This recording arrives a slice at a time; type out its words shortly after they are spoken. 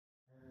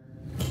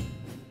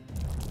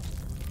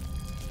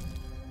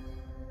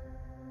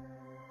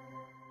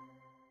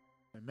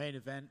Main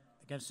event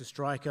against a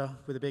striker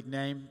with a big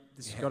name.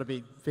 This has got to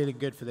be feeling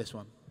good for this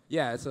one.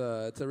 Yeah, it's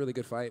a really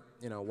good fight.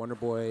 You know, Wonder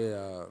Boy,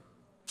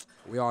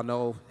 we all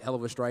know, hell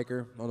of a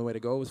striker. Only way to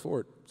go was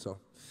forward. So,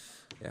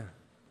 yeah.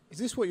 Is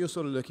this what you're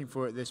sort of looking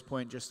for at this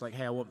point? Just like,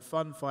 hey, I want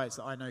fun fights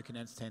that I know can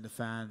entertain the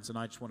fans, and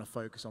I just want to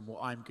focus on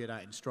what I'm good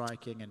at in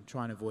striking and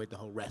try and avoid the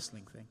whole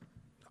wrestling thing?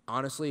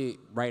 Honestly,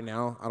 right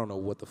now, I don't know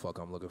what the fuck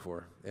I'm looking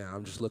for. Yeah,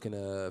 I'm just looking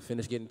to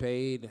finish getting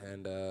paid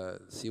and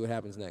see what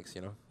happens next,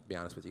 you know, be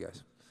honest with you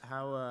guys.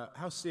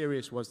 How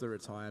serious was the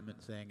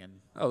retirement thing? And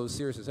Oh, it was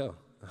serious as hell.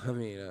 I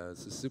mean,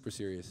 it's super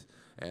serious,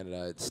 and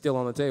it's still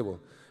on the table.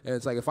 And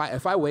it's like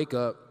if I wake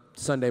up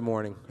Sunday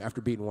morning after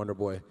beating Wonder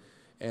Boy,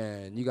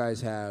 and you guys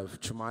have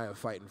Chimaev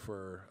fighting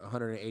for a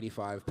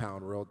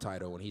 185-pound world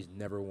title when he's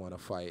never won a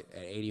fight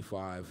at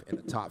 85 in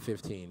the top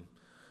 15,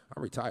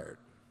 I'm retired.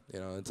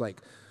 You know, it's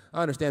like,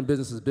 I understand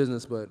business is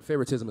business, but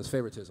favoritism is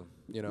favoritism,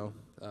 you know.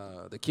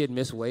 The kid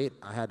missed weight.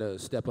 I had to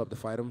step up to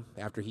fight him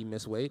after he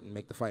missed weight and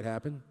make the fight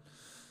happen.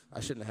 I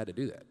shouldn't have had to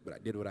do that, but I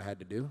did what I had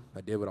to do. I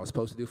did what I was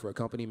supposed to do for a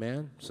company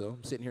man, so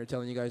I'm sitting here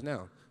telling you guys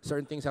now.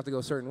 Certain things have to go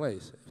certain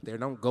ways. If they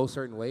don't go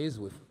certain ways,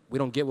 if we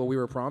don't get what we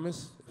were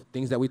promised, if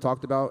things that we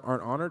talked about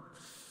aren't honored,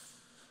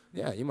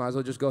 yeah, you might as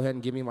well just go ahead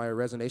and give me my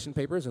resignation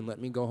papers and let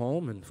me go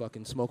home and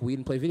fucking smoke weed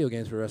and play video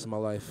games for the rest of my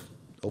life.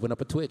 Open up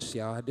a Twitch, see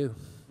how I do.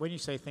 when you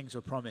say things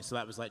were promised, so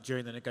that was like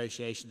during the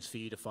negotiations for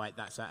you to fight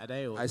that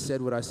Saturday? Or? I said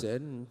what I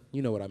said, and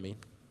you know what I mean.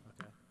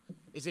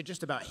 Is it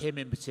just about him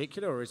in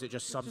particular, or is it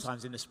just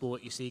sometimes in the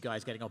sport you see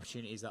guys getting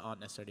opportunities that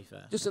aren't necessarily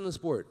fair? Just in the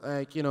sport.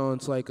 Like, you know,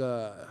 it's like,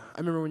 I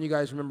remember when you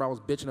guys remember I was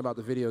bitching about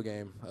the video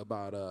game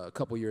about a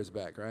couple years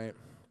back, right?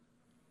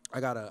 I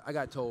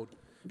got told,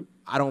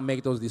 I don't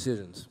make those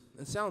decisions.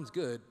 It sounds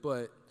good,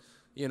 but,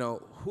 you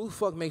know, who the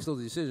fuck makes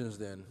those decisions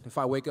then? If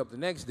I wake up the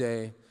next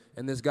day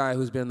and this guy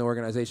who's been in the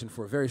organization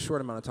for a very short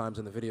amount of times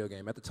in the video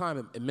game, at the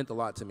time it meant a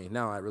lot to me.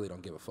 Now I really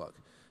don't give a fuck,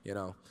 you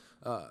know?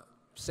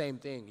 Same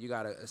thing. You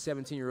got a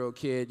 17-year-old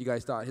kid. You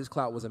guys thought his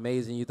clout was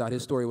amazing. You thought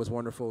his story was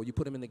wonderful. You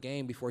put him in the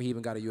game before he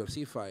even got a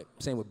UFC fight.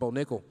 Same with Bo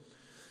Nickel.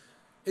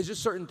 It's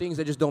just certain things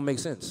that just don't make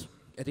sense.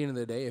 At the end of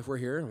the day, if we're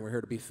here and we're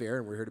here to be fair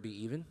and we're here to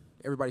be even,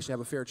 everybody should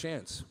have a fair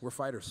chance. We're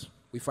fighters.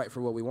 We fight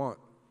for what we want.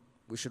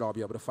 We should all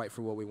be able to fight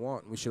for what we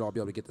want. We should all be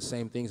able to get the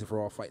same things if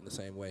we're all fighting the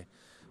same way.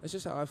 That's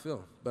just how I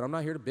feel. But I'm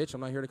not here to bitch. I'm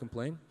not here to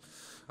complain.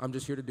 I'm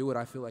just here to do what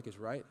I feel like is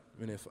right.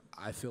 And if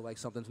I feel like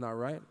something's not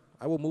right,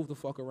 I will move the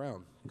fuck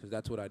around, because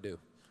that's what I do.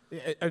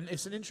 And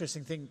it's an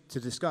interesting thing to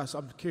discuss.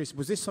 I'm curious,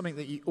 was this something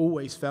that you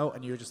always felt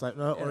and you were just like,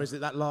 no, or is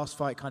it that last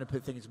fight kind of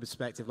put things into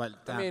perspective, like,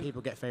 damn, I mean,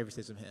 people get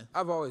favoritism here?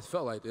 I've always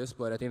felt like this,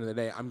 but at the end of the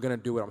day, I'm going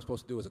to do what I'm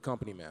supposed to do as a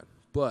company man.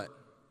 But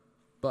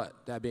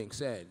that being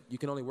said, you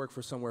can only work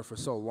for somewhere for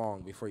so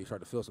long before you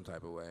start to feel some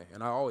type of way.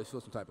 And I always feel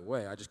some type of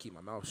way. I just keep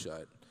my mouth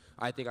shut.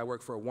 I think I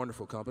work for a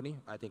wonderful company.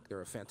 I think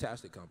they're a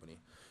fantastic company.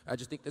 I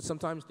just think that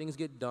sometimes things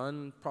get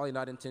done, probably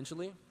not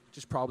intentionally,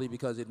 just probably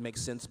because it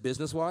makes sense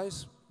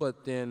business-wise.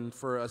 But then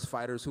for us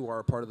fighters who are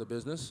a part of the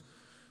business,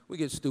 we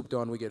get stooped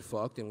on, we get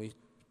fucked, and we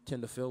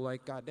tend to feel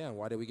like, God damn,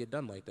 why did we get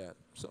done like that?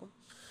 So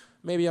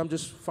maybe I'm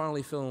just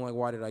finally feeling like,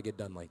 why did I get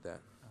done like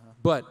that?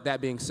 But that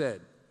being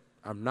said,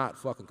 I'm not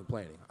fucking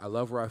complaining. I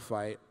love where I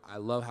fight. I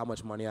love how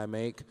much money I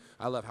make.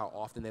 I love how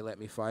often they let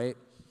me fight.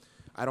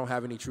 I don't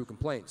have any true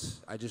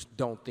complaints. I just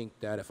don't think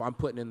that if I'm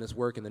putting in this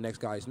work and the next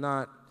guy's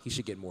not, he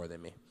should get more than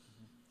me.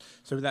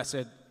 So with that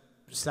said,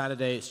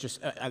 Saturday, it's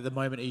just, at the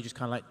moment, are you just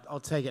kind of like,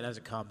 I'll take it as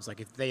it comes? Like,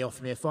 if they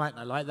offer me a fight and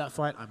I like that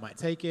fight, I might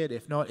take it.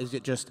 If not, is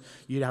it just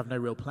you have no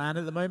real plan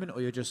at the moment,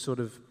 or you're just sort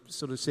of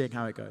seeing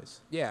how it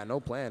goes? Yeah, no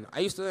plan. I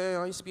used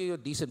to be a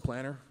decent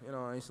planner. You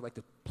know, I used to like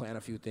to plan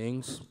a few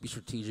things, be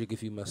strategic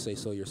if you must say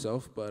so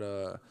yourself.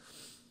 But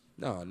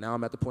no, now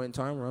I'm at the point in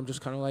time where I'm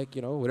just kind of like,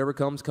 you know, whatever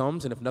comes,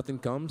 comes. And if nothing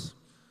comes,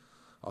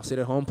 I'll sit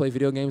at home, play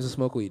video games, and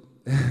smoke weed.